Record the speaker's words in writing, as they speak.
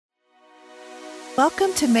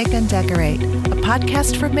Welcome to Make and Decorate, a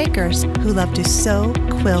podcast for makers who love to sew,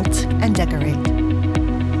 quilt, and decorate.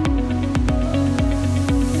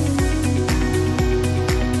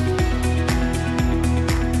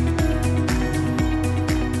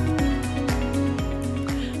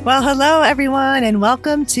 Well, hello, everyone, and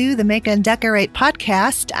welcome to the Make and Decorate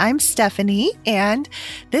podcast. I'm Stephanie, and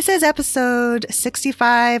this is episode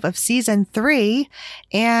 65 of season 3,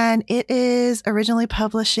 and it is originally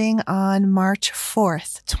publishing on March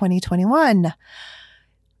 4th, 2021.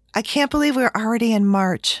 I can't believe we're already in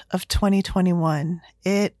March of 2021.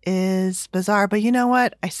 It is bizarre, but you know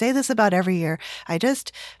what? I say this about every year. I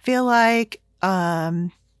just feel like,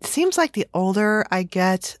 it seems like the older I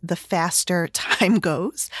get, the faster time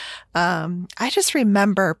goes. I just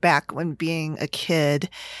remember back when being a kid,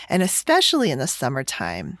 and especially in the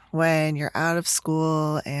summertime when you're out of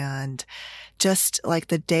school and just like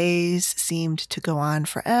the days seemed to go on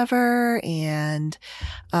forever and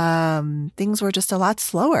things were just a lot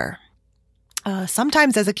slower.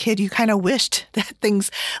 Sometimes as a kid, you kind of wished that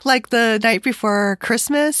things like the night before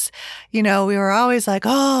Christmas, we were always like,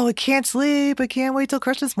 oh, we can't sleep. We can't wait till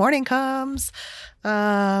Christmas morning comes.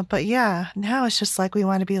 But yeah, now it's just like we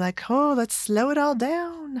want to be like, oh, let's slow it all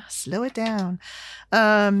down. Slow it down.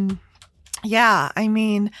 Yeah, I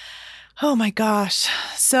mean, oh my gosh.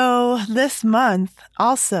 So this month,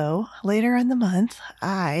 also later in the month,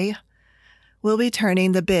 I will be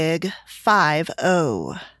turning the big 50.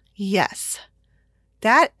 Yes.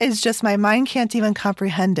 That is just, my mind can't even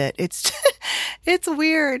comprehend it. It's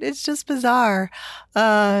weird. It's just bizarre.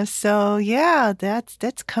 So yeah,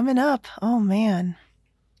 that's coming up. Oh man.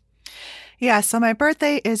 Yeah. So my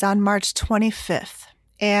birthday is on March 25th.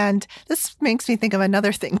 And this makes me think of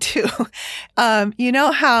another thing too. You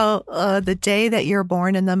know how the day that you're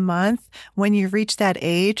born in the month, when you reach that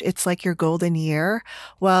age, it's like your golden year.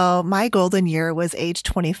 Well, my golden year was age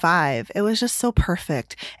 25. It was just so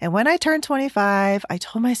perfect. And when I turned 25, I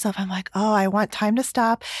told myself, I'm like, oh, I want time to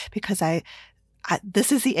stop because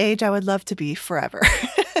this is the age I would love to be forever.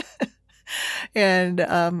 And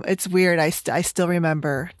it's weird. I still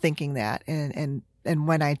remember thinking that and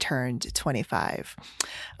when I turned 25.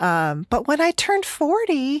 But when I turned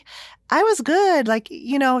 40, I was good.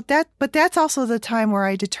 But that's also the time where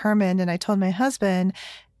I determined, and I told my husband,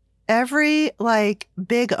 every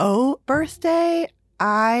big O birthday,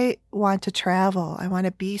 I want to travel. I want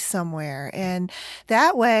to be somewhere. And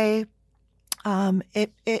that way,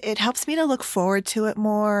 it helps me to look forward to it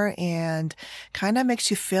more and kind of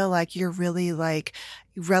makes you feel like you're really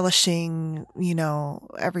relishing,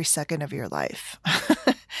 every second of your life.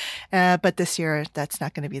 But this year, that's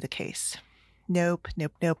not going to be the case. Nope.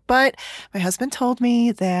 But my husband told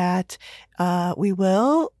me that we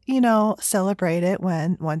will, celebrate it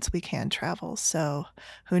once we can travel. So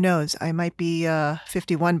who knows? I might be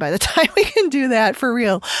 51 by the time we can do that for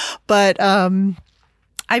real. But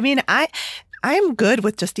I mean, I'm good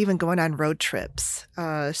with just even going on road trips.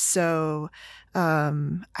 So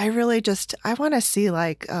I really I want to see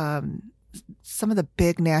some of the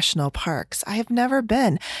big national parks. I have never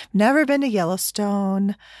been to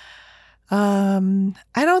Yellowstone. I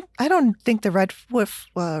don't think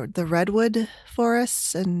the redwood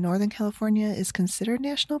forests in Northern California is considered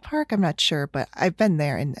national park. I'm not sure, but I've been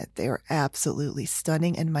there and they were absolutely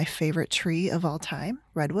stunning and my favorite tree of all time,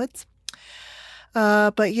 redwoods.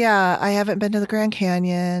 But yeah, I haven't been to the Grand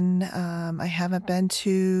Canyon. I haven't been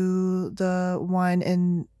to the one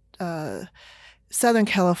in Southern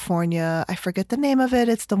California. I forget the name of it.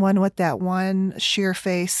 It's the one with that one sheer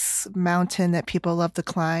face mountain that people love to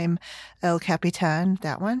climb, El Capitan,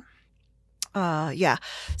 that one. Yeah.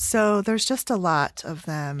 So there's just a lot of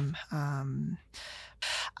them.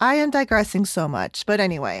 I am digressing so much, but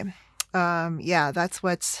anyway. Yeah, that's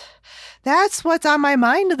what's on my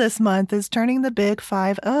mind this month is turning the big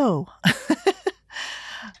 50.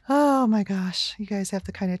 Oh my gosh. You guys have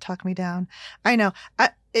to kind of talk me down. I know.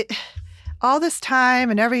 All this time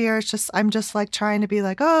and every year I'm just trying to be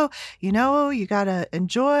oh, you gotta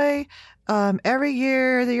enjoy, every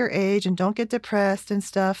year that your age and don't get depressed and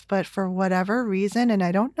stuff. But for whatever reason, and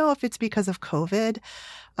I don't know if it's because of COVID,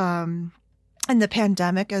 and the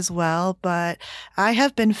pandemic as well, but I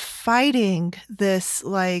have been fighting this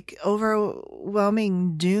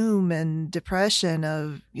overwhelming doom and depression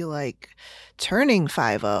of turning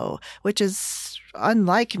 50, which is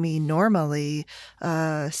unlike me normally.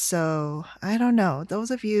 So I don't know.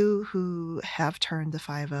 Those of you who have turned the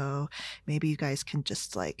 50, maybe you guys can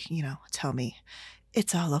just tell me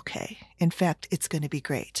it's all okay. In fact, it's going to be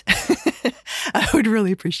great. I would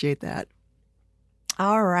really appreciate that.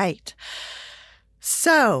 All right.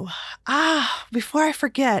 So, before I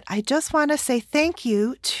forget, I just want to say thank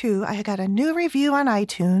you to, I got a new review on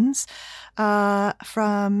iTunes,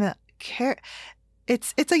 from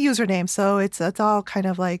it's a username, so it's all kind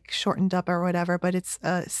of like shortened up or whatever, but it's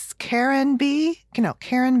Karen B,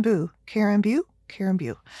 Karen Boo.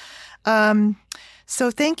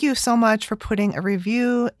 So thank you so much for putting a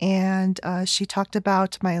review, and she talked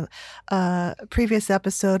about my previous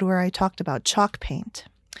episode where I talked about chalk paint.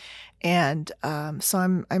 And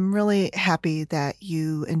so I'm really happy that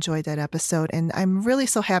you enjoyed that episode, and I'm really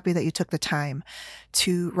so happy that you took the time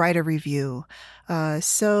to write a review.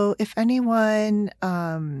 So if anyone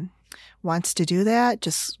wants to do that,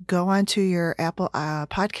 just go onto your Apple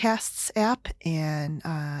Podcasts app and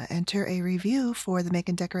enter a review for the Make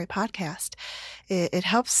and Decorate podcast. It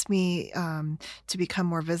helps me to become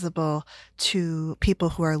more visible to people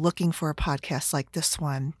who are looking for a podcast like this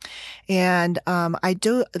one. And I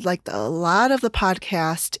do like a lot of the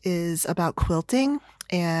podcast is about quilting.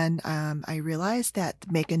 And I realized that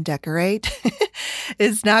Make and Decorate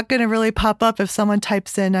is not going to really pop up if someone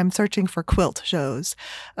types in, I'm searching for quilt shows.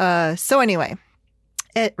 So anyway,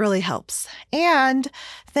 it really helps. And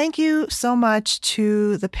thank you so much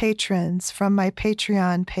to the patrons from my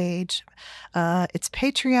Patreon page. It's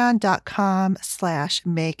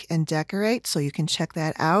patreon.com/make and decorate. So you can check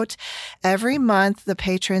that out. Every month, the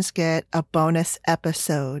patrons get a bonus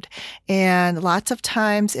episode. And lots of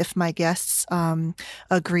times, if my guests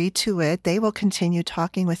agree to it, they will continue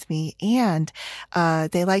talking with me. And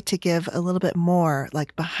they like to give a little bit more,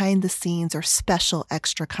 like behind the scenes or special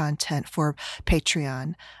extra content for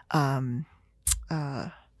Patreon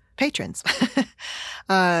patrons.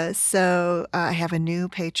 So I have a new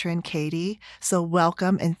patron, Katie. So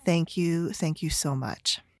welcome and thank you. Thank you so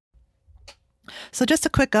much. So just a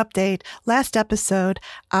quick update. Last episode,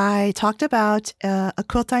 I talked about a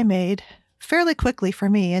quilt I made fairly quickly for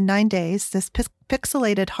me in 9 days, this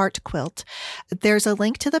pixelated heart quilt. There's a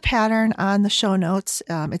link to the pattern on the show notes.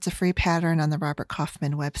 It's a free pattern on the Robert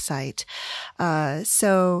Kaufman website.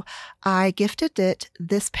 So I gifted it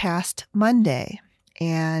this past Monday.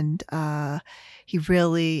 And he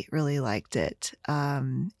really, really liked it.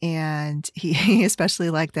 And he especially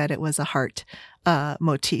liked that it was a heart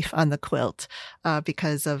motif on the quilt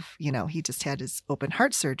because of, he just had his open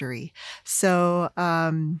heart surgery. So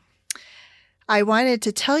I wanted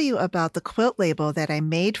to tell you about the quilt label that I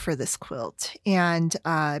made for this quilt. And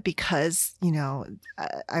because,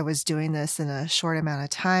 I was doing this in a short amount of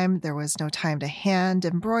time, there was no time to hand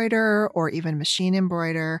embroider or even machine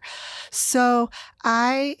embroider. So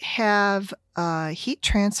I have heat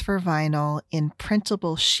transfer vinyl in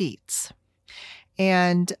printable sheets.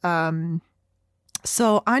 And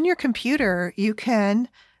so on your computer, you can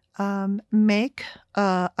make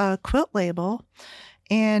a quilt label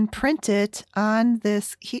and print it on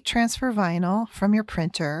this heat transfer vinyl from your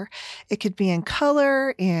printer. It could be in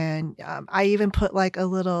color, and I even put like a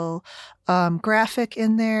little graphic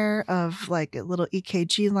in there of like little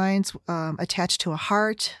EKG lines attached to a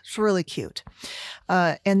heart. It's really cute.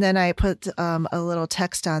 And then I put a little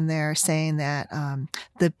text on there saying that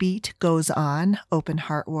the beat goes on, Open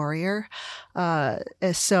Heart Warrior.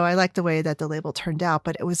 So I like the way that the label turned out,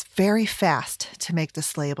 but it was very fast to make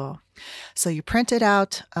this label. So you print it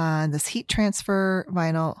out on this heat transfer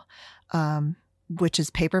vinyl, which is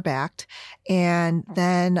paper backed, and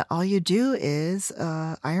then all you do is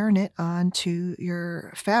iron it onto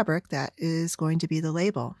your fabric that is going to be the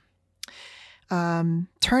label.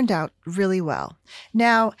 Turned out really well.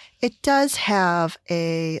 Now, it does have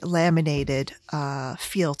a laminated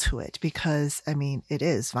feel to it because, it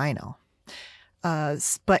is vinyl.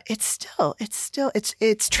 But it's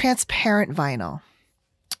transparent vinyl.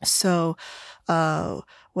 So,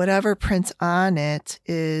 whatever prints on it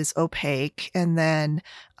is opaque, and then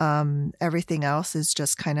everything else is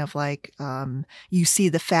just kind of like you see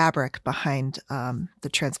the fabric behind the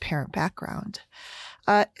transparent background.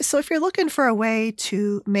 So if you're looking for a way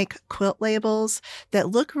to make quilt labels that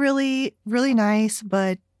look really, really nice,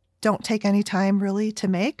 but don't take any time really to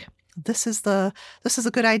make, this is a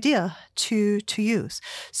good idea to use.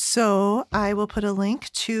 So I will put a link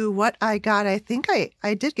to what I got. I think I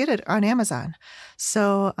did get it on Amazon.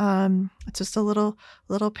 So it's just a little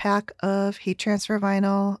pack of heat transfer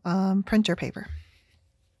vinyl printer paper.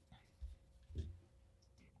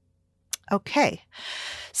 Okay.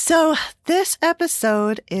 So this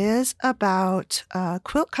episode is about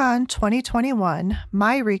QuiltCon 2021,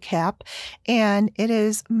 my recap, and it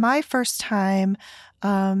is my first time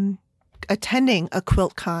attending a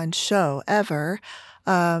QuiltCon show ever.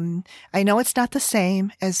 I know it's not the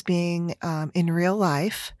same as being in real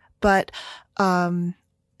life, but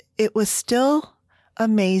it was still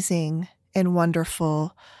amazing and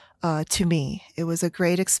wonderful to me. It was a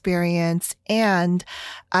great experience, and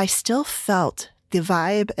I still felt the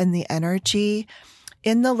vibe and the energy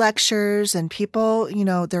in the lectures, and people,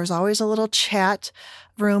 there's always a little chat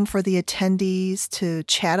room for the attendees to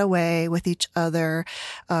chat away with each other.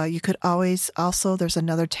 You could always also, there's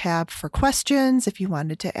another tab for questions if you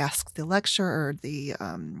wanted to ask the lecturer or the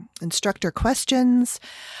instructor questions.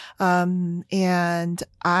 And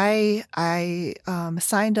I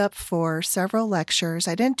signed up for several lectures.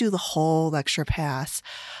 I didn't do the whole lecture pass.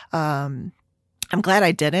 I'm glad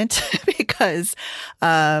I didn't because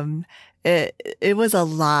it was a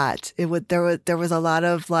lot. There was a lot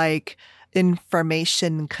of like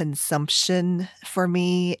information consumption for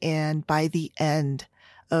me, and by the end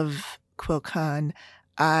of QuilCon,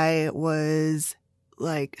 I was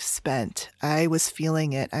like spent. I was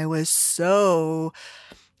feeling it. I was so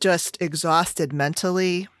just exhausted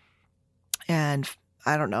mentally, and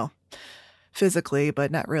I don't know, physically,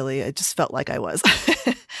 but not really. It just felt like I was.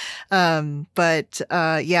 But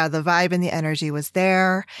the vibe and the energy was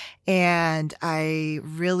there, and I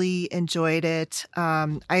really enjoyed it.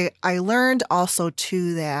 I learned also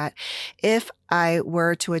too that if I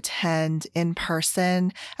were to attend in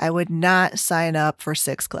person, I would not sign up for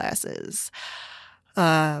 6 classes.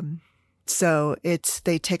 So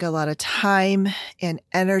they take a lot of time and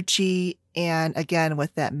energy. And again,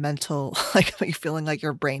 with that mental, like you're feeling like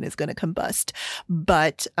your brain is going to combust,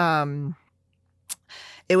 but,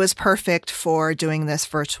 it was perfect for doing this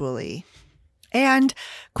virtually. And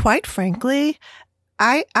quite frankly,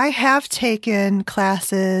 I have taken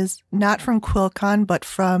classes, not from QuilCon, but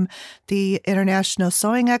from the International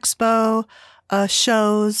Sewing Expo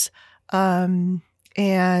shows, and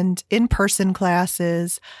in-person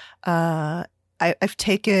classes. I've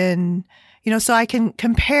taken, so I can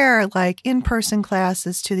compare like in-person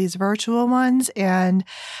classes to these virtual ones. And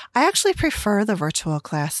I actually prefer the virtual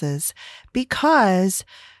classes because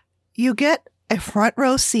you get a front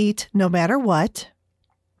row seat no matter what.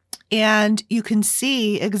 And you can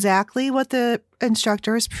see exactly what the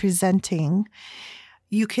instructor is presenting.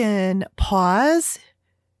 You can pause,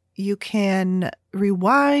 you can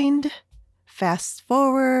rewind, fast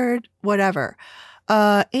forward, whatever.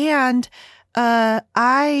 And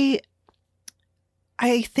I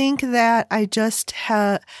think that I just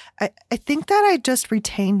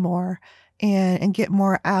retain more and get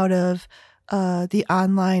more out of the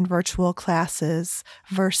online virtual classes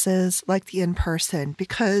versus like the in-person,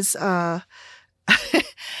 because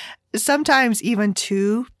sometimes even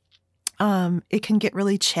too, it can get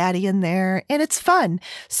really chatty in there and it's fun.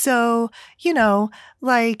 So,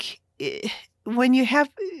 when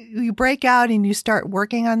you break out and you start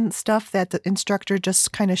working on stuff that the instructor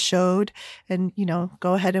just kind of showed and,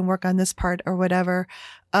 go ahead and work on this part or whatever,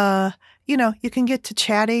 you can get to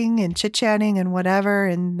chatting and chit-chatting and whatever,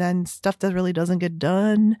 and then stuff that really doesn't get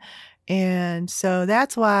done. And so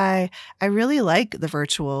that's why I really like the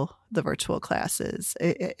virtual classes.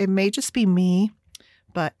 It may just be me,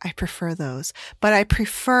 but I prefer those. But I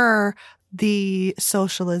prefer the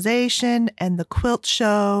socialization and the quilt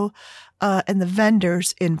show, and the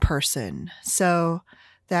vendors in person. So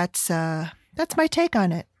that's my take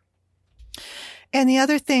on it. And the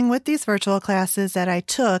other thing with these virtual classes that I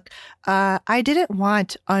took, I didn't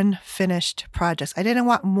want unfinished projects. I didn't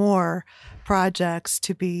want more projects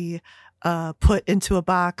to be put into a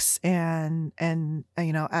box and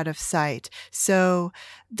out of sight. So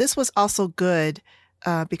this was also good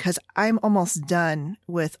because I'm almost done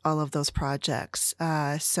with all of those projects.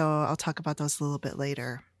 So I'll talk about those a little bit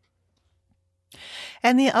later.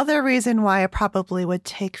 And the other reason why I probably would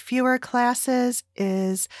take fewer classes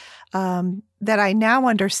is that I now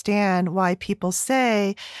understand why people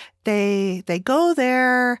say they go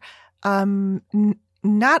there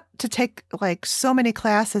not to take like so many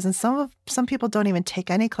classes, and some people don't even take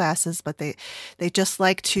any classes, but they just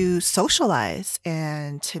like to socialize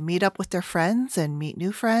and to meet up with their friends and meet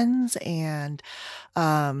new friends and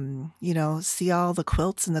see all the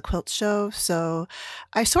quilts in the quilt show. So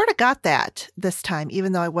I sort of got that this time,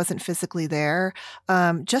 even though I wasn't physically there.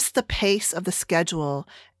 Just the pace of the schedule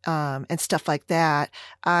and stuff like that,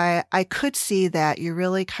 I could see that you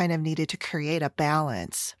really kind of needed to create a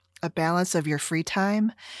balance of your free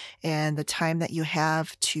time and the time that you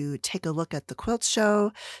have to take a look at the quilt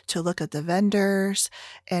show, to look at the vendors,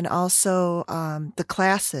 and also the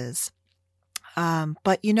classes.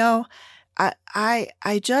 But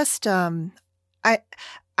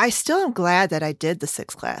I still am glad that I did the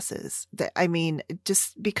 6 classes.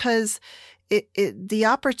 Just because the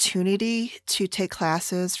opportunity to take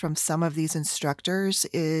classes from some of these instructors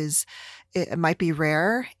is it might be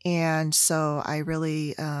rare. And so I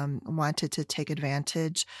really wanted to take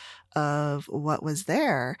advantage of what was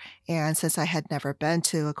there. And since I had never been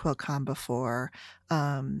to a QuiltCon before,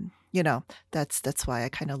 that's why I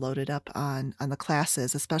kind of loaded up on the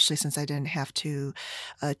classes, especially since I didn't have to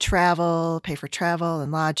pay for travel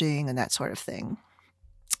and lodging and that sort of thing.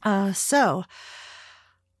 So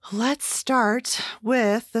let's start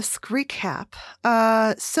with this recap.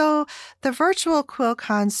 So the virtual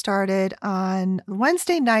QuiltCon started on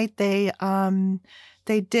Wednesday night. They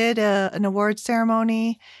did an award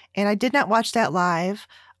ceremony, and I did not watch that live.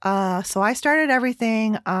 So I started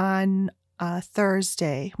everything on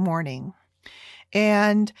Thursday morning,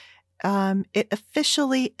 and it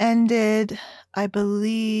officially ended, I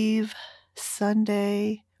believe,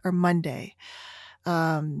 Sunday or Monday.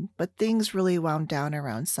 But things really wound down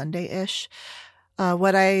around Sunday-ish.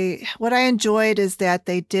 What I enjoyed is that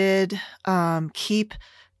they did keep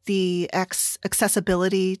the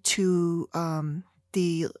accessibility to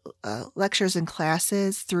the lectures and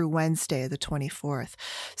classes through Wednesday, the 24th.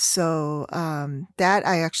 So that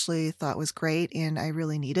I actually thought was great, and I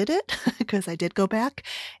really needed it because I did go back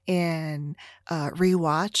and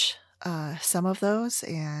rewatch some of those,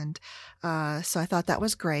 and so I thought that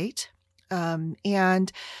was great.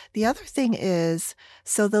 And the other thing is,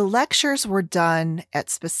 so the lectures were done at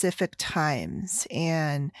specific times,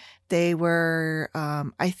 and they were,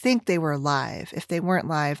 I think they were live. If they weren't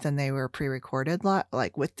live, then they were pre-recorded,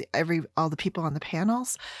 like with all the people on the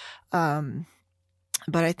panels.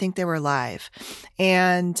 But I think they were live.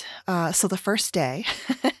 And so the first day,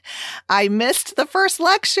 I missed the first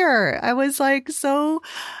lecture. I was like,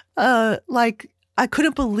 I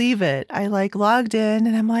couldn't believe it. I logged in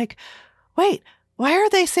and I'm like, wait, why are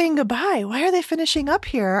they saying goodbye? Why are they finishing up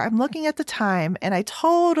here? I'm looking at the time, and I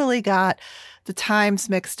totally got the times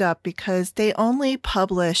mixed up because they only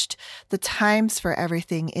published the times for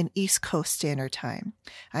everything in East Coast Standard Time.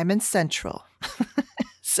 I'm in Central.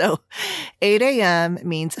 So 8 a.m.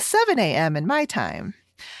 means 7 a.m. in my time.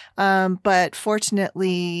 But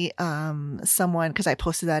fortunately, because I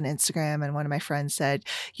posted that on Instagram, and one of my friends said,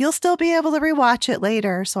 you'll still be able to rewatch it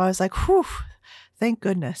later. So I was like, whew, thank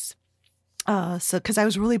goodness. Because I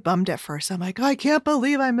was really bummed at first. I'm like, oh, I can't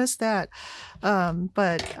believe I missed that.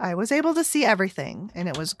 But I was able to see everything, and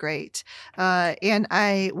it was great. And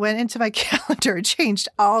I went into my calendar and changed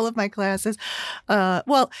all of my classes.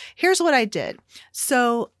 Well, here's what I did.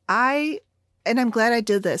 So and I'm glad I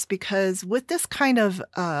did this, because with this kind of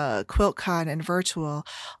QuiltCon and virtual,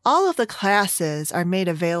 all of the classes are made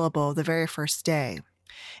available the very first day.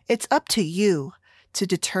 It's up to you to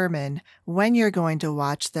determine when you're going to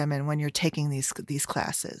watch them and when you're taking these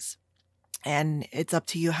classes. And it's up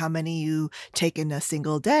to you how many you take in a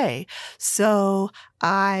single day. So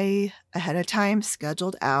I, ahead of time,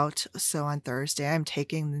 scheduled out. So on Thursday, I'm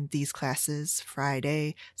taking these classes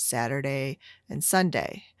Friday, Saturday, and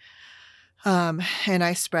Sunday. And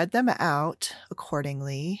I spread them out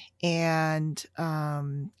accordingly, and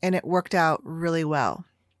it worked out really well.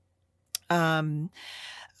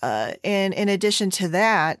 And in addition to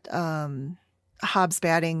that, Hobbs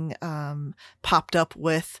Batting popped up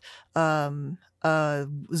with a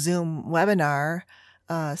Zoom webinar.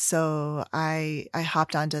 So I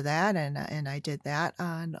hopped onto that, and I did that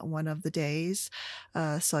on one of the days.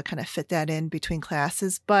 So I kind of fit that in between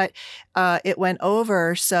classes, but it went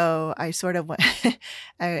over. So I sort of went,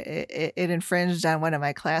 it infringed on one of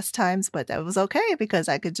my class times, but that was okay because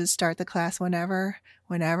I could just start the class whenever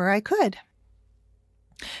I could.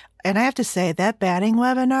 And I have to say that batting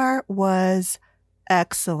webinar was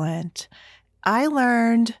excellent. I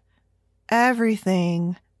learned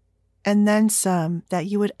everything and then some that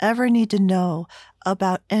you would ever need to know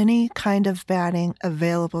about any kind of batting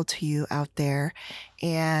available to you out there.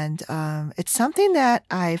 And it's something that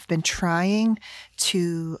I've been trying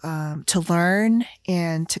to learn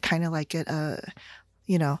and to kind of get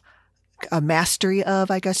a mastery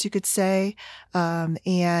of, I guess you could say.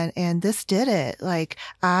 And this did it.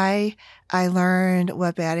 I learned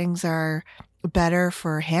what battings are better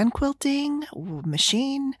for hand quilting,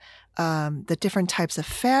 machine, the different types of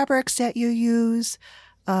fabrics that you use,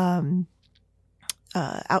 outside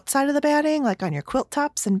of the batting, like on your quilt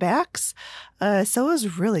tops and backs. So it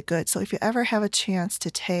was really good. So if you ever have a chance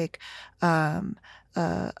to take, a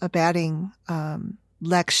batting,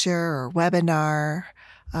 lecture or webinar,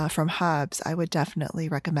 from Hobbs, I would definitely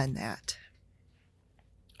recommend that.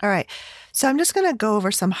 All right. So I'm just going to go over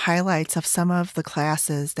some highlights of some of the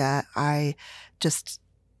classes that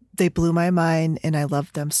they blew my mind and I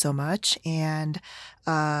loved them so much. And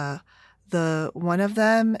The one of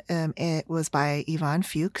them, it was by Yvonne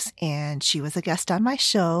Fuchs, and she was a guest on my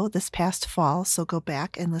show this past fall. So go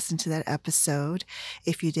back and listen to that episode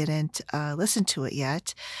if you didn't listen to it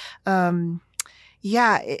yet.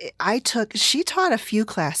 She taught a few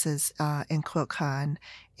classes in QuiltCon,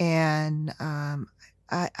 and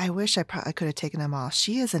I wish I could have taken them all.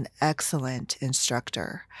 She is an excellent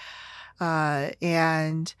instructor.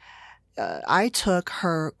 And I took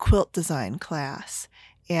her quilt design class,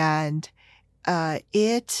 and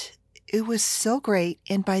it was so great.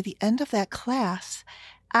 And by the end of that class,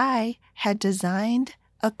 I had designed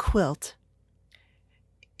a quilt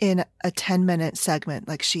in a 10-minute segment.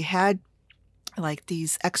 Like, she had like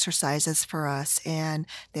these exercises for us, and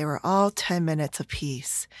they were all 10 minutes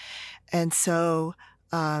apiece. And so,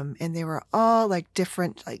 and they were all like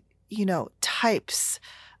different, like, types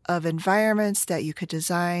of environments that you could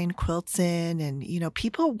design quilts in. And,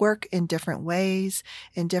 people work in different ways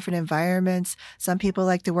in different environments. Some people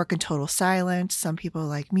like to work in total silence. Some people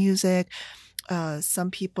like music. Some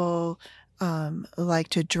people like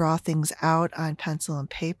to draw things out on pencil and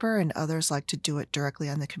paper, and others like to do it directly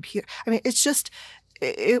on the computer. I mean,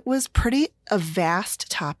 it was a vast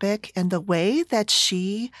topic, and the way that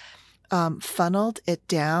she funneled it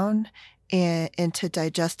down into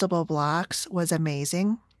digestible blocks was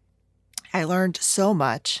amazing. I learned so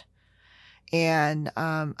much. And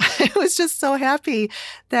I was just so happy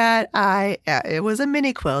that it was a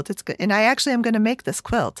mini quilt. It's good. And I actually am going to make this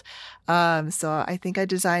quilt. So I think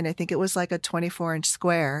it was like a 24-inch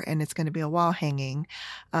square, and it's going to be a wall hanging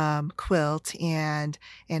quilt. And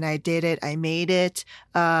I did it. I made it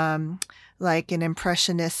like an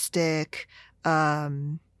impressionistic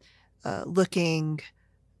looking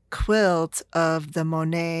quilt of the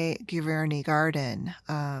Monet Giverny garden.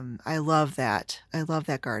 I love that. I love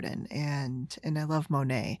that garden, and I love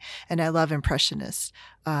Monet, and I love impressionist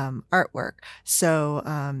artwork. So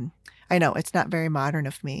I know it's not very modern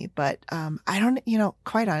of me, but I don't,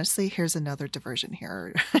 quite honestly, here's another diversion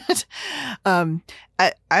here. I'm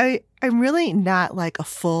really not like a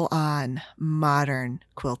full-on modern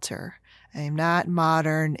quilter. I'm not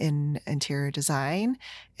modern in interior design,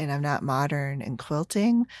 and I'm not modern in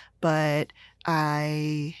quilting, but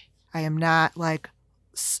I am not like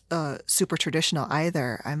super traditional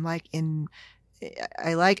either. I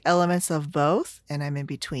like elements of both, and I'm in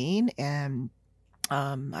between. And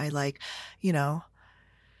I like,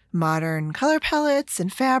 modern color palettes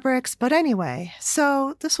and fabrics. But anyway,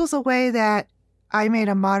 so this was a way that I made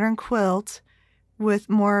a modern quilt with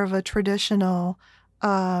more of a traditional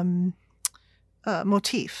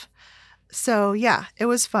motif. So yeah, it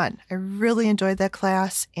was fun. I really enjoyed that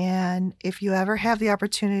class. And if you ever have the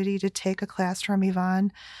opportunity to take a class from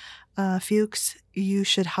Yvonne Fuchs, you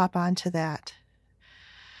should hop onto that.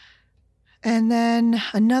 And then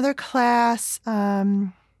another class,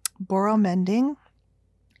 Borrow Mending.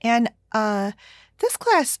 And this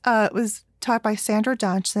class was taught by Sandra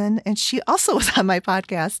Johnson, and she also was on my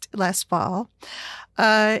podcast last fall.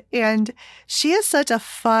 And she is such a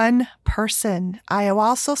fun person. I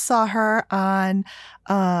also saw her on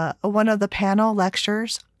one of the panel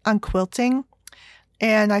lectures on quilting.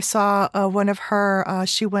 And I saw one of her,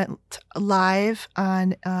 she went live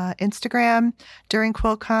on Instagram during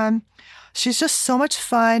QuiltCon. She's just so much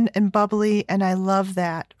fun and bubbly, and I love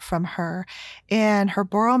that from her. And her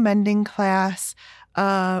Borrow Mending class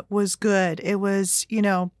was good. It was,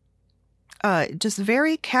 just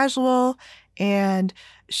very casual, and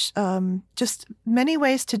just many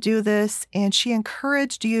ways to do this. And she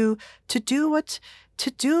encouraged you to do what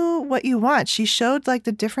you want. She showed like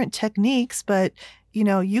the different techniques, but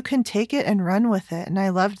you can take it and run with it. And I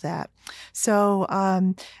loved that. So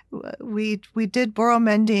we did Borrow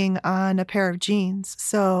Mending on a pair of jeans.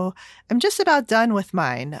 So I'm just about done with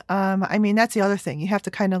mine. I mean, that's the other thing. You have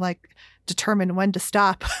to kind of like determine when to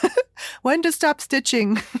stop,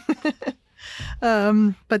 stitching.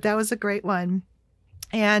 But that was a great one.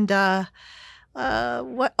 And here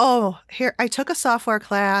I took a software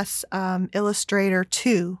class, Illustrator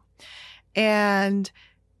 2, and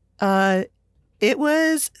it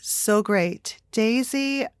was so great.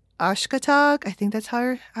 Daisy Ashkatag, I think that's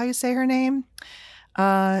how you say her name.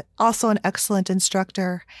 Also an excellent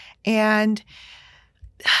instructor. And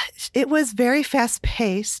it was very fast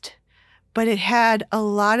paced, but it had a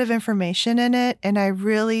lot of information in it. And I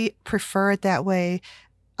really prefer it that way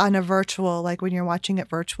on a virtual, like when you're watching it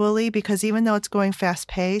virtually, because even though it's going fast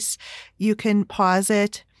paced, you can pause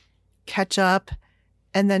it, catch up,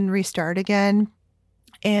 and then restart again.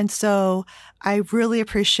 And so I really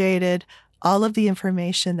appreciated all of the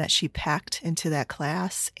information that she packed into that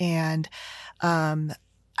class. And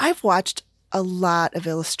I've watched a lot of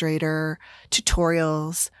Illustrator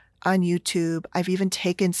tutorials on YouTube. I've even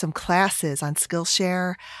taken some classes on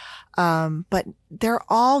Skillshare, but they're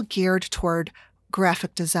all geared toward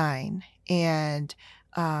graphic design and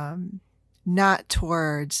not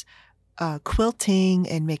towards quilting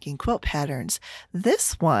and making quilt patterns.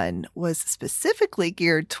 This one was specifically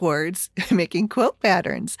geared towards making quilt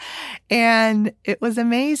patterns, and it was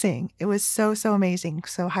amazing. It was so, so amazing.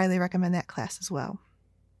 So highly recommend that class as well.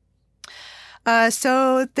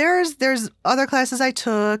 So there's other classes I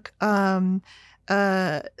took. Here,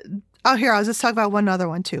 I'll just talk about one other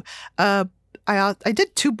one too. I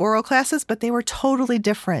did 2 Boro classes, but they were totally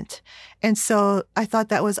different. And so I thought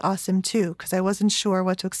that was awesome too, because I wasn't sure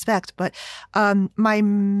what to expect. But my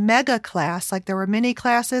mega class, like there were mini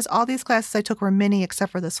classes, all these classes I took were mini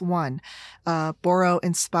except for this one, Boro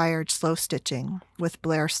inspired slow stitching with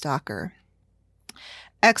Blair Stalker.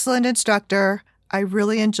 Excellent instructor. I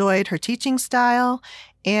really enjoyed her teaching style,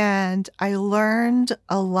 and I learned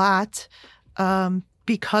a lot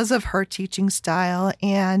because of her teaching style.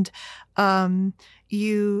 And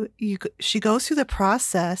she goes through the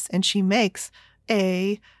process and she makes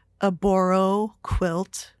a Boro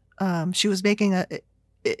quilt. She was making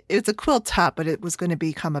it's a quilt top, but it was going to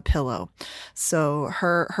become a pillow. So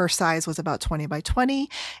her size was about 20 by 20.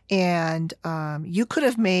 And you could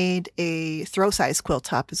have made a throw size quilt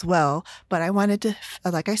top as well. But I wanted to,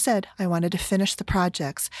 like I said, I wanted to finish the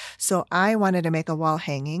projects. So I wanted to make a wall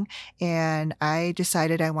hanging, and I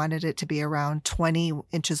decided I wanted it to be around 20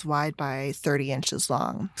 inches wide by 30 inches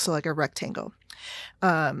long. So like a rectangle.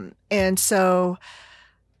 And so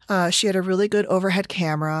she had a really good overhead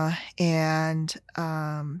camera, and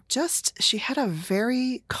she had a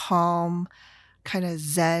very calm, kind of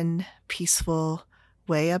zen, peaceful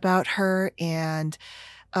way about her. And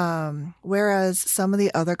whereas some of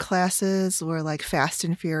the other classes were like fast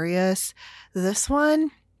and furious, this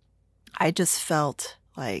one, I just felt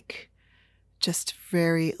like just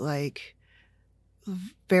very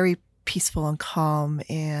peaceful and calm,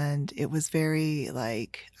 and it was very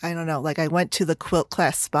like, I don't know, like I went to the quilt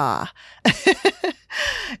class spa.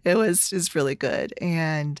 It was just really good.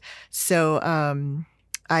 And so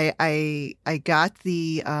I got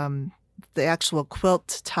the actual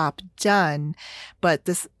quilt top done, but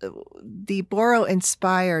the Boro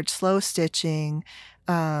inspired slow stitching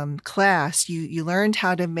class, you learned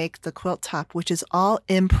how to make the quilt top, which is all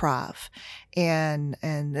improv. And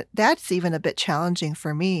that's even a bit challenging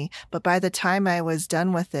for me. But by the time I was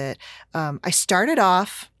done with it, I started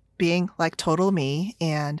off being like total me,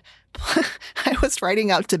 and I was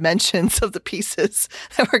writing out dimensions of the pieces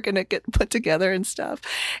that were going to get put together and stuff.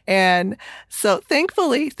 And so thank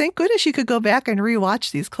goodness you could go back and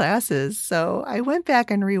rewatch these classes. So I went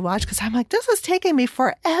back and rewatched because I'm like, this is taking me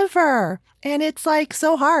forever. And it's like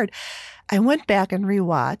so hard. I went back and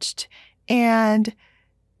rewatched, and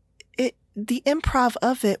the improv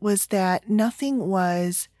of it was that nothing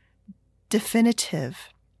was definitive.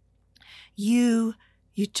 You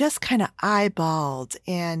just kind of eyeballed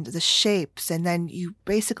and the shapes, and then you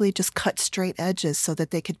basically just cut straight edges so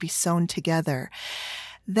that they could be sewn together.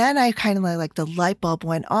 Then I kind of like the light bulb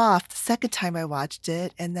went off the second time I watched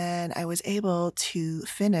it, and then I was able to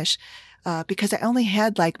finish because I only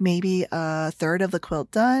had like maybe a third of the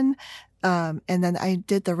quilt done. And then I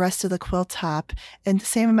did the rest of the quilt top in the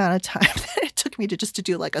same amount of time that it took me to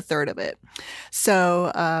do like a third of it.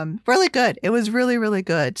 So, really good. It was really, really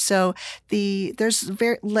good. So there's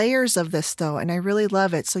layers of this though, and I really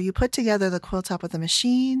love it. So you put together the quilt top with a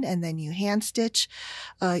machine, and then you hand stitch,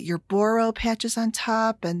 your Boro patches on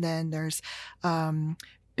top. And then there's,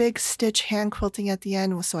 big stitch hand quilting at the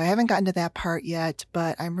end. So I haven't gotten to that part yet,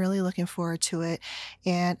 but I'm really looking forward to it.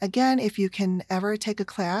 And again, if you can ever take a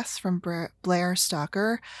class from Blair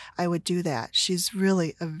Stalker, I would do that. She's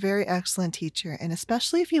really a very excellent teacher. And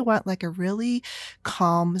especially if you want like a really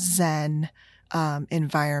calm Zen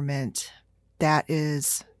environment,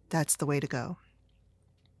 that's the way to go.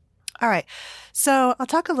 All right. So I'll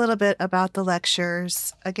talk a little bit about the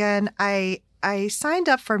lectures. Again, I signed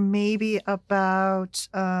up for maybe about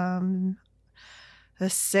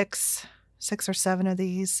six or seven of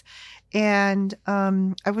these, and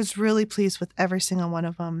I was really pleased with every single one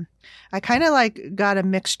of them. I kind of like got a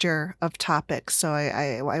mixture of topics, so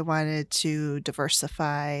I wanted to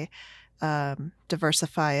diversify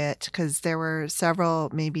it because there were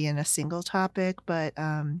several maybe in a single topic. But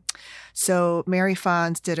so Mary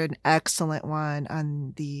Fons did an excellent one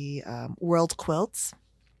on the world quilts.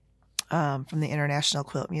 From the International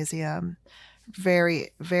Quilt Museum.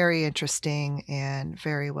 very, very interesting and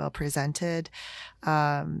very well presented.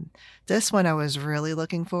 This one I was really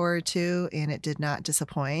looking forward to, and it did not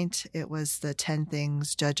disappoint. It was the 10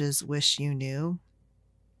 Things Judges Wish You Knew.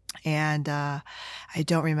 And I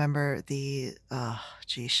don't remember I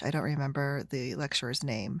don't remember the lecturer's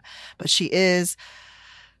name, but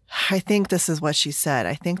I think this is what she said.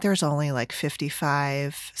 I think there's only like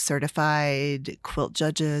 55 certified quilt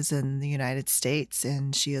judges in the United States,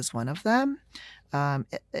 and she is one of them.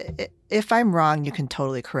 If I'm wrong, you can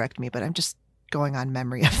totally correct me, but I'm just going on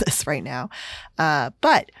memory of this right now.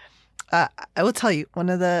 But I will tell you, one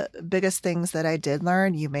of the biggest things that I did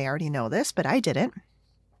learn, you may already know this, but I didn't,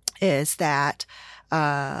 is that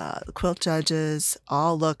quilt judges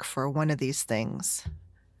all look for one of these things,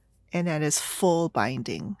 and that is full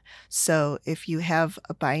binding. So if you have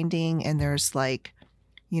a binding and there's like,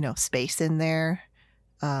 space in there,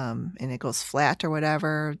 and it goes flat or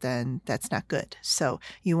whatever, then that's not good. So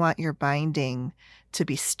you want your binding to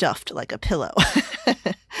be stuffed like a pillow.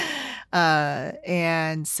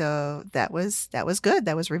 And so that was good.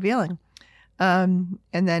 That was revealing. And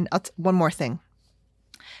then one more thing.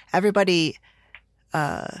 Everybody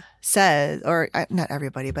says, or not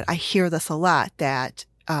everybody, but I hear this a lot, that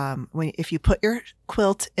if you put your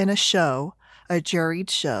quilt in a show, a juried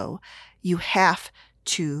show, you have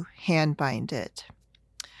to hand bind it.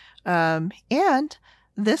 And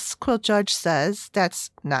this quilt judge says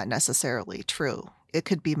that's not necessarily true. It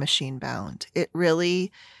could be machine bound. It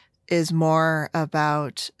really is more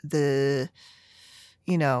about the,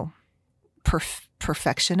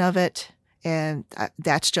 perfection of it. And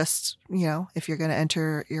that's just, if you're going to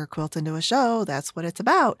enter your quilt into a show, that's what it's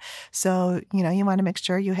about. So, you want to make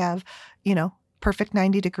sure you have, perfect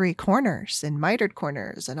 90-degree corners and mitered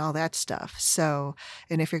corners and all that stuff. So,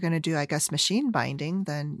 and if you're going to do, I guess, machine binding,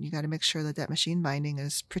 then you got to make sure that machine binding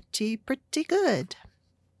is pretty good.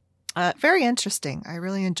 Very interesting. I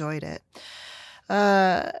really enjoyed it.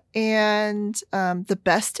 And the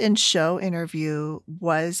Best in Show interview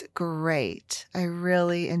was great. I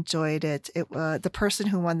really enjoyed it. The person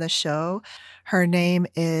who won the show, her name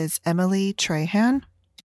is Emily Trahan.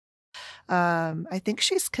 I think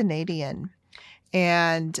she's Canadian.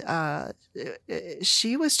 And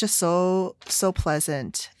she was just so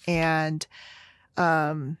pleasant. And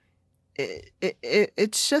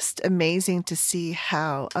it's just amazing to see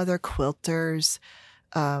how other quilters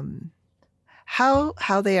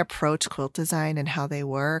how they approach quilt design and how they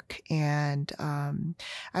work. And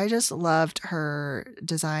I just loved her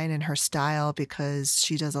design and her style because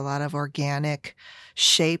she does a lot of organic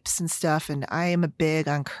shapes and stuff. And I am a big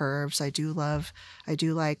on curves. I do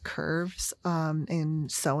like curves in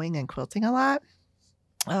sewing and quilting a lot.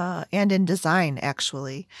 And in design,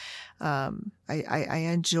 actually. I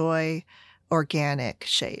enjoy organic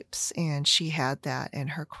shapes, and she had that in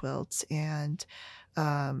her quilts, and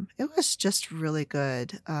it was just really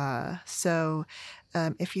good. So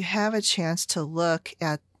if you have a chance to look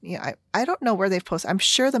at, I don't know where they've posted. I'm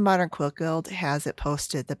sure the Modern Quilt Guild has it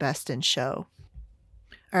posted, the Best in Show.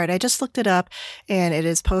 All right, I just looked it up, and it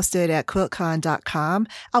is posted at quiltcon.com.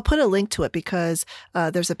 I'll put a link to it because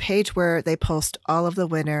there's a page where they post all of the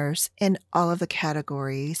winners in all of the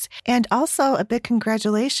categories. And also a big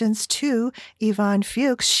congratulations to Yvonne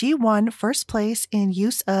Fuchs. She won first place in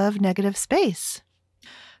use of negative space.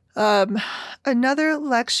 Another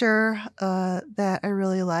lecture that I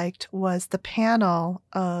really liked was the panel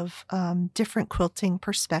of different quilting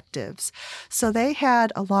perspectives. So they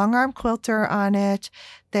had a long arm quilter on it.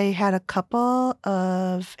 They had a couple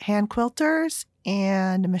of hand quilters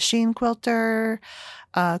and a machine quilter.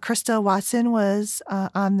 Krista Watson was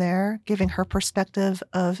on there giving her perspective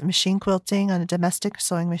of machine quilting on a domestic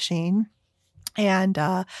sewing machine. And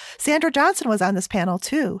Sandra Johnson was on this panel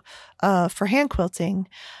too for hand quilting.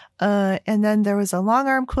 And then there was a long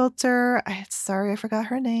arm quilter. Sorry, I forgot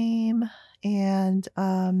her name. And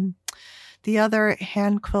the other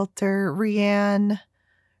hand quilter, Rianne.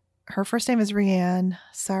 Her first name is Rianne.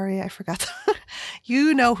 Sorry, I forgot.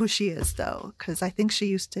 You know who she is, though, because I think she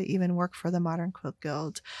used to even work for the Modern Quilt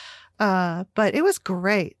Guild. But it was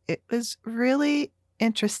great. It was really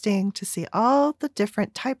interesting to see all the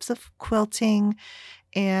different types of quilting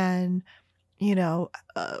and,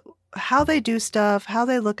 how they do stuff, how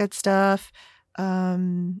they look at stuff.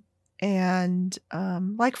 And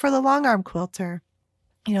like for the long arm quilter,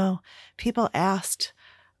 people asked,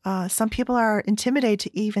 some people are intimidated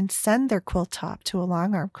to even send their quilt top to a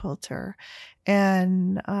long arm quilter.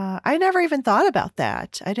 And I never even thought about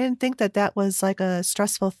that. I didn't think that was like a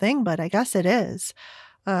stressful thing, but I guess it is.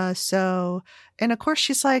 So, and of course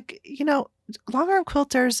she's like, long arm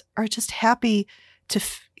quilters are just happy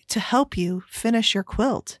to to help you finish your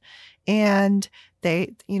quilt. And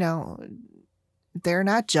they, they're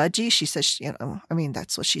not judgy. She says,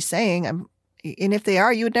 that's what she's saying. And if they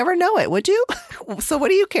are, you would never know it, would you? So what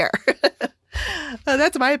do you care?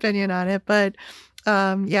 That's my opinion on it. But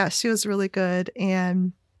she was really good.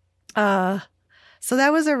 And so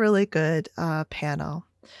that was a really good panel.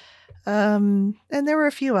 And there were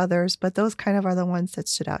a few others, but those kind of are the ones that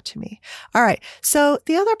stood out to me. All right. So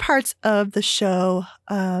the other parts of the show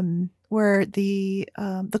were the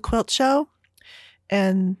quilt show,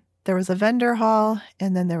 and there was a vendor hall,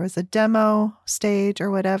 and then there was a demo stage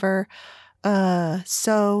or whatever.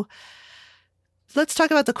 So let's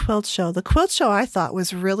talk about the quilt show. The quilt show I thought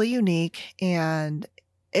was really unique, and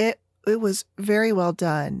it was very well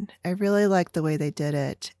done. I really liked the way they did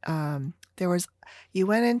it. You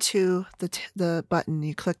went into the button,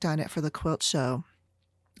 you clicked on it for the quilt show,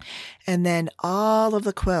 and then all of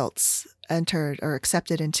the quilts entered or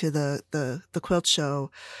accepted into the quilt show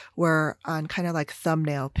were on kind of like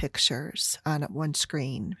thumbnail pictures on one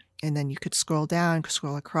screen. And then you could scroll down,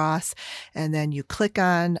 scroll across, and then you click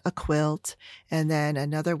on a quilt, and then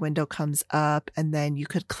another window comes up, and then you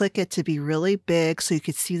could click it to be really big so you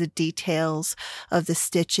could see the details of the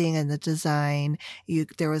stitching and the design.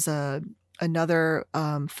 There was another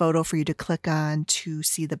photo for you to click on to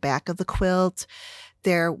see the back of the quilt.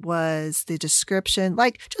 There was the description,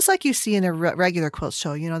 just like you see in a regular quilt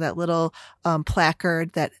show, that little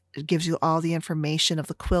placard that gives you all the information of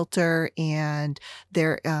the quilter and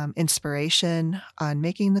their inspiration on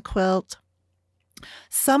making the quilt.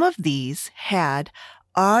 Some of these had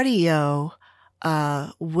audio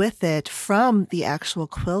with it from the actual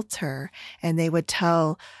quilter, and they would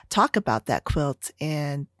talk about that quilt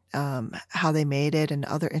and how they made it and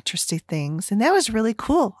other interesting things. And that was really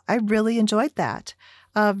cool. I really enjoyed that.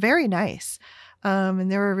 Very nice.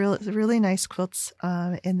 And there were really nice quilts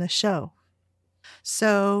in the show.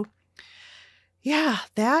 So yeah,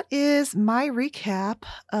 that is my recap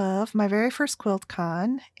of my very first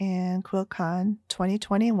QuiltCon and QuiltCon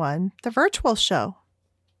 2021, the virtual show.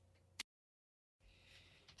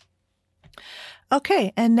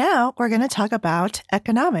 Okay, and now we're going to talk about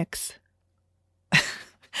economics.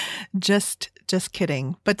 Just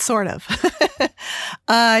kidding, but sort of.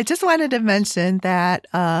 I just wanted to mention that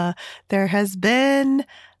there has been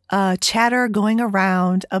chatter going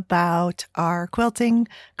around about our quilting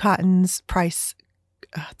cottons price,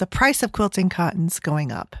 the price of quilting cottons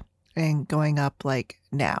going up and going up like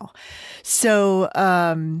now. So,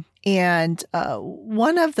 and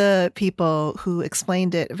one of the people who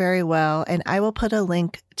explained it very well, and I will put a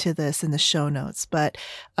link to this in the show notes, but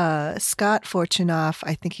Scott Fortunoff,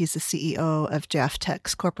 I think he's the CEO of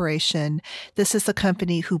Jaftex Corporation. This is the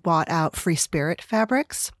company who bought out Free Spirit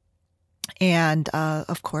Fabrics. And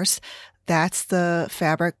of course, that's the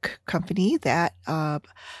fabric company that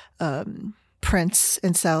prints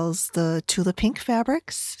and sells the Tula Pink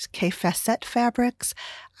fabrics, Kay Facette fabrics,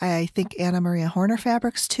 I think Anna Maria Horner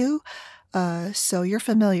fabrics too. So you're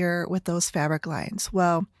familiar with those fabric lines.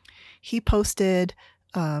 Well, he posted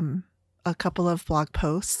a couple of blog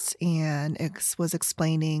posts and was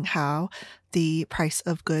explaining how the price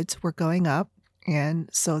of goods were going up, and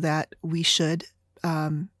so that we should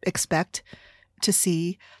expect to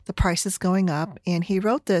see the prices going up. And he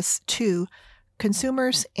wrote this to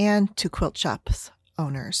consumers and to quilt shops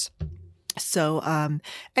owners. So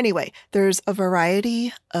anyway, there's a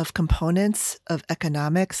variety of components of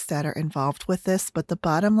economics that are involved with this, but the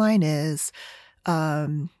bottom line is,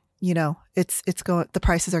 it's going, the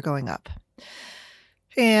prices are going up.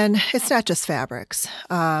 And it's not just fabrics.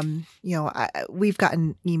 We've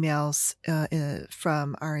gotten emails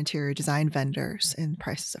from our interior design vendors, and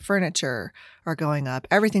prices of furniture are going up.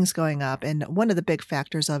 Everything's going up. And one of the big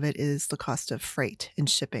factors of it is the cost of freight and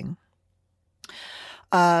shipping.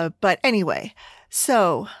 But anyway,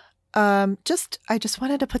 so I just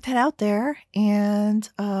wanted to put that out there, and,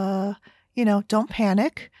 don't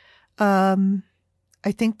panic.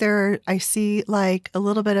 I think I see like a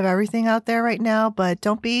little bit of everything out there right now, but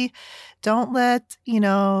don't let,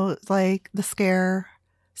 like the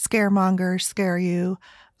scaremongers scare you,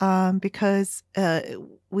 because,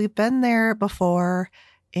 we've been there before,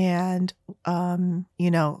 and,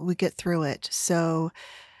 we get through it. So,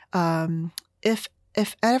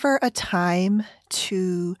 if ever a time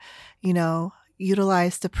to,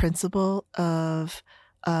 utilize the principle of,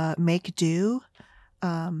 make do,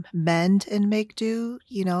 mend and make do,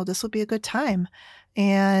 this would be a good time.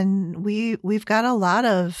 And we've got a lot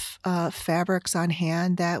of fabrics on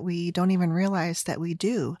hand that we don't even realize that we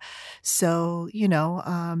do. So,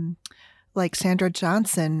 like Sandra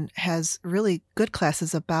Johnson has really good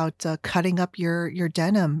classes about cutting up your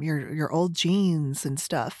denim, your old jeans and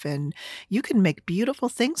stuff, and you can make beautiful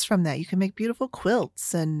things from that. You can make beautiful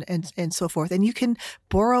quilts and so forth, and you can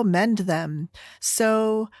borrow mend them.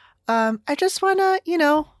 So I just want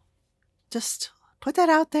to, just put that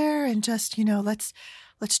out there and just,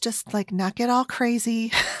 let's just like not get all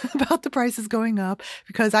crazy about the prices going up,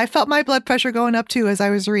 because I felt my blood pressure going up too as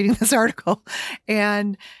I was reading this article.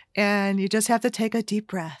 And you just have to take a deep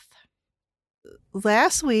breath.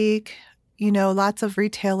 Last week, lots of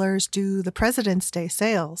retailers do the President's Day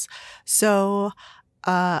sales. So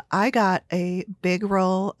I got a big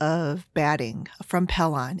roll of batting from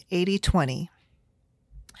Pellon, 80/20,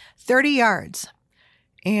 30 yards.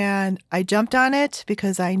 And I jumped on it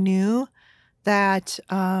because I knew that,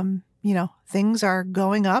 things are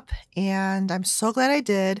going up, and I'm so glad I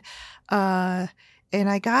did. And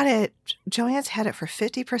I got it. Joann's had it for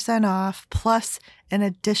 50% off plus an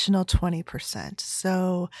additional 20%.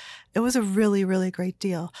 So it was a really, really great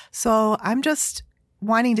deal. So I'm just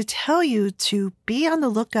wanting to tell you to be on the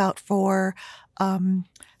lookout for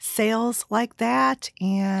sales like that.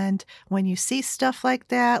 And when you see stuff like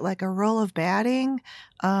that, like a roll of batting,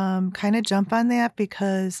 kind of jump on that,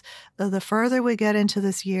 because the further we get into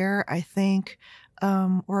this year, I think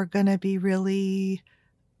we're going to be really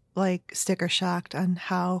like sticker shocked on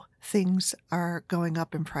how things are going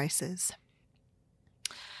up in prices.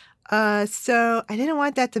 So I didn't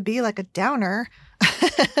want that to be like a downer.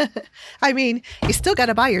 I mean, you still got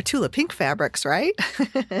to buy your Tula Pink fabrics, right?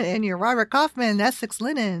 And your Robert Kaufman Essex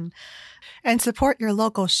linen, and support your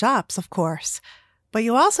local shops, of course. But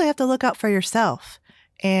you also have to look out for yourself,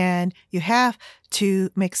 and you have to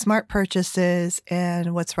make smart purchases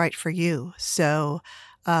and what's right for you. So,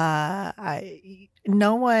 I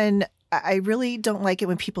really don't like it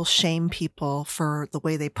when people shame people for the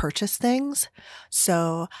way they purchase things.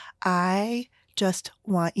 So I just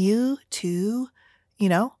want you to,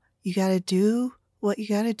 you got to do what you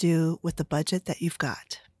got to do with the budget that you've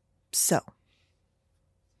got. So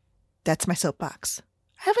that's my soapbox.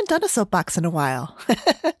 I haven't done a soapbox in a while.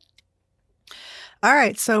 All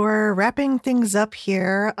right, so we're wrapping things up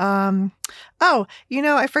here. I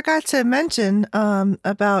forgot to mention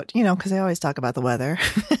about, because I always talk about the weather.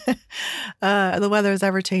 The weather is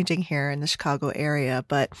ever changing here in the Chicago area,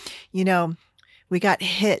 but, we got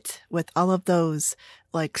hit with all of those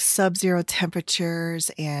like sub-zero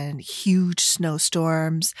temperatures and huge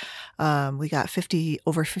snowstorms. We got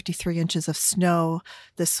over 53 inches of snow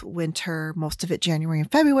this winter, most of it January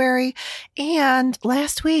and February. And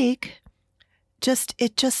last week,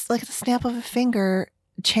 it just like the snap of a finger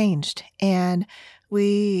changed. And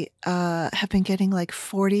we have been getting like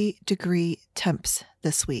 40-degree temps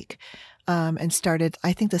this week. I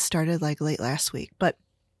think this started like late last week, but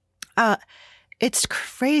it's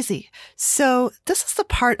crazy. So this is the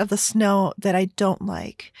part of the snow that I don't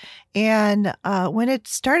like. And when it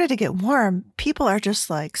started to get warm, people are just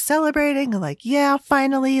like celebrating, like, yeah,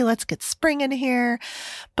 finally, let's get spring in here.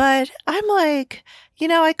 But I'm like,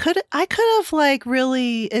 I could have like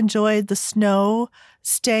really enjoyed the snow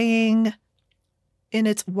staying in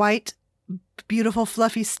its white, beautiful,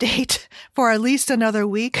 fluffy state for at least another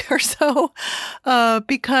week or so,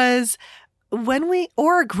 because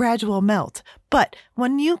or a gradual melt. But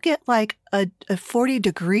when you get like a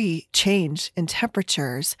 40-degree change in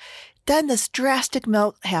temperatures, then this drastic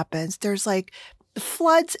melt happens. There's like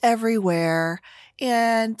floods everywhere,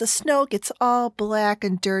 and the snow gets all black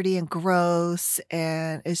and dirty and gross,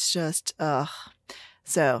 and it's just,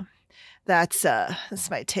 So that's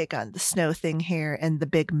my take on the snow thing here and the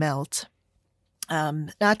big melt.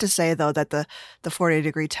 Not to say though that the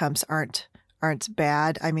 40-degree temps aren't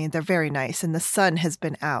bad. I mean, they're very nice, and the sun has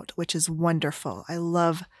been out, which is wonderful. I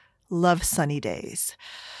love sunny days.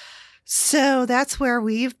 So that's where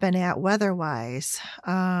we've been at weather-wise.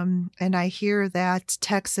 And I hear that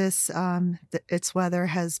Texas, its weather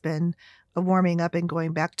has been warming up and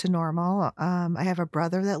going back to normal. I have a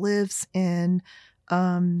brother that lives in,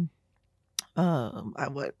 it's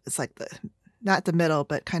like not the middle,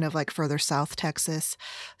 but kind of like further south Texas.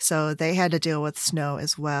 So they had to deal with snow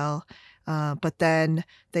as well. But then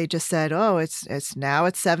they just said, oh, it's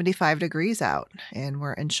 75 degrees out and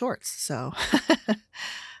we're in shorts. So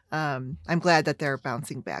I'm glad that they're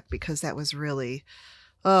bouncing back, because that was really,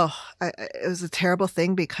 it was a terrible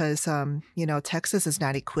thing, because, Texas is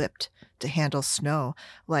not equipped to handle snow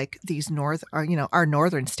like these our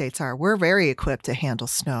northern states are. We're very equipped to handle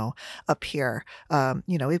snow up here.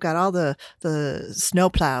 We've got all the snow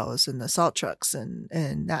plows and the salt trucks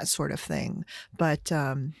and that sort of thing. But,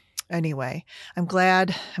 anyway, I'm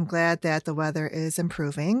glad that the weather is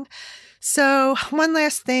improving. So one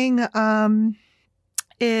last thing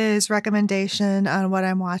is recommendation on what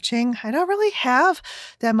I'm watching. I don't really have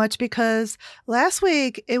that much because last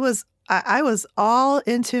week I was all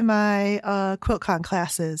into my QuiltCon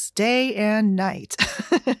classes day and night.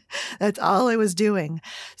 That's all I was doing.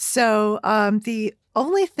 So the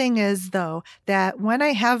only thing is, though, that when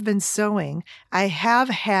I have been sewing, I have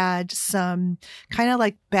had some kind of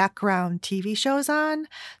like background TV shows on.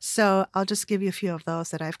 So I'll just give you a few of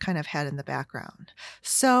those that I've kind of had in the background.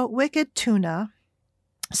 So Wicked Tuna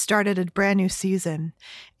started a brand new season,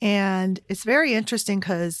 and it's very interesting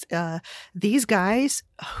because these guys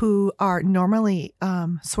who are normally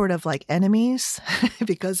sort of like enemies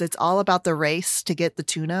because it's all about the race to get the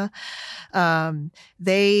tuna,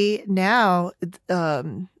 they now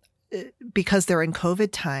because they're in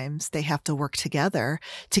COVID times, they have to work together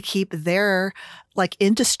to keep their like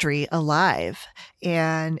industry alive.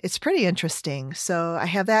 And it's pretty interesting. So I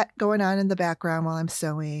have that going on in the background while I'm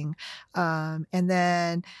sewing. And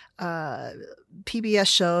then PBS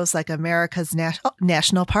shows like America's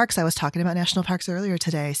National Parks. I was talking about national parks earlier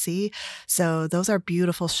today. See? So those are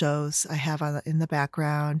beautiful shows I have in the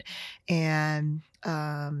background. And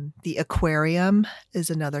The Aquarium is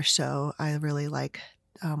another show I really like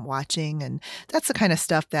watching, and that's the kind of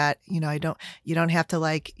stuff that you don't have to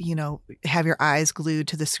like have your eyes glued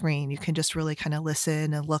to the screen. You can just really kind of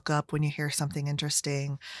listen and look up when you hear something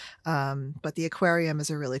interesting. But The Aquarium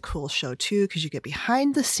is a really cool show too, because you get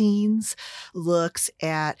behind the scenes looks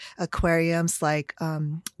at aquariums like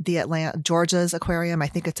the Georgia's aquarium. I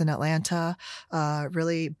think it's in Atlanta,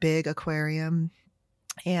 really big aquarium,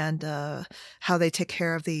 and how they take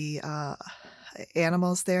care of the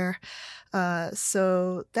animals there.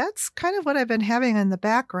 So that's kind of what I've been having in the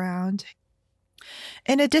background.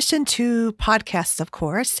 In addition to podcasts, of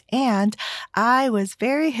course, and I was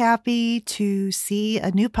very happy to see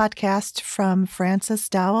a new podcast from Frances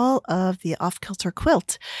Dowell of the Off Kilter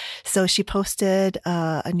Quilt. So she posted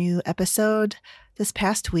a new episode this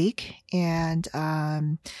past week, and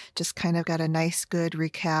just kind of got a nice, good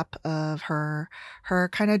recap of her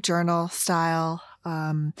kind of journal style.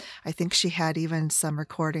 I think she had even some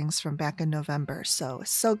recordings from back in November. So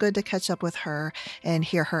it's so good to catch up with her and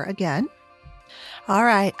hear her again. All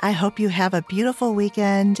right. I hope you have a beautiful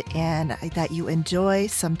weekend and that you enjoy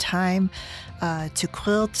some time to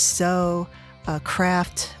quilt, sew,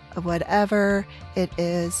 craft, whatever it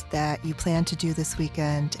is that you plan to do this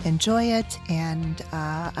weekend. Enjoy it, and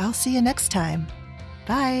I'll see you next time.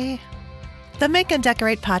 Bye. The Make and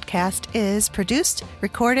Decorate podcast is produced,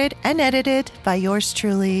 recorded, and edited by yours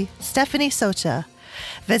truly, Stephanie Socha.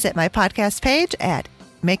 Visit my podcast page at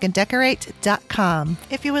makeanddecorate.com.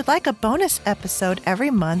 If you would like a bonus episode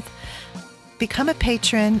every month, become a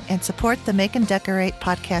patron and support the Make and Decorate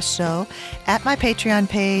podcast show at my Patreon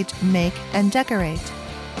page, Make and Decorate.